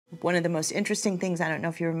One of the most interesting things, I don't know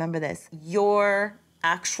if you remember this, your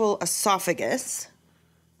actual esophagus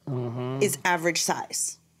is average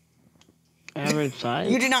size. Average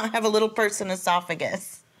size? You do not have a little person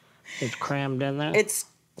esophagus. It's crammed in there? It's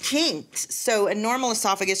kinked. So a normal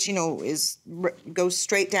esophagus, you know, goes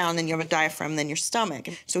straight down, then you have a diaphragm, then your stomach.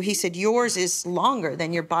 So he said yours is longer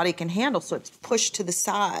than your body can handle, so it's pushed to the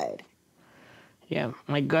side. Yeah,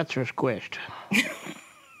 my guts are squished.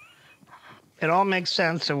 It all makes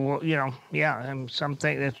sense, and you know, yeah, and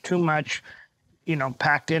something that's too much, you know,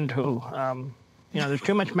 packed into. You know, there's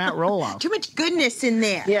too much Matt Roloff. Too much goodness in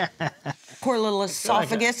there. Yeah. Poor little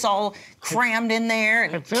esophagus all crammed in there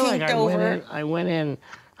and I feel like over. I went in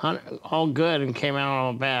all good and came out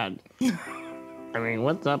all bad. I mean,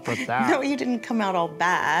 what's up with that? No, you didn't come out all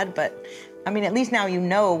bad, but I mean, at least now you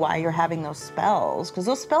know why you're having those spells, because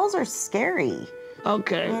those spells are scary.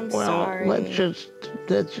 Okay, I'm well, sorry. let's just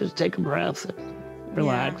take a breath and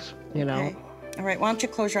relax, you know. Okay. All right, why don't you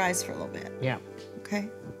close your eyes for a little bit? Yeah. Okay.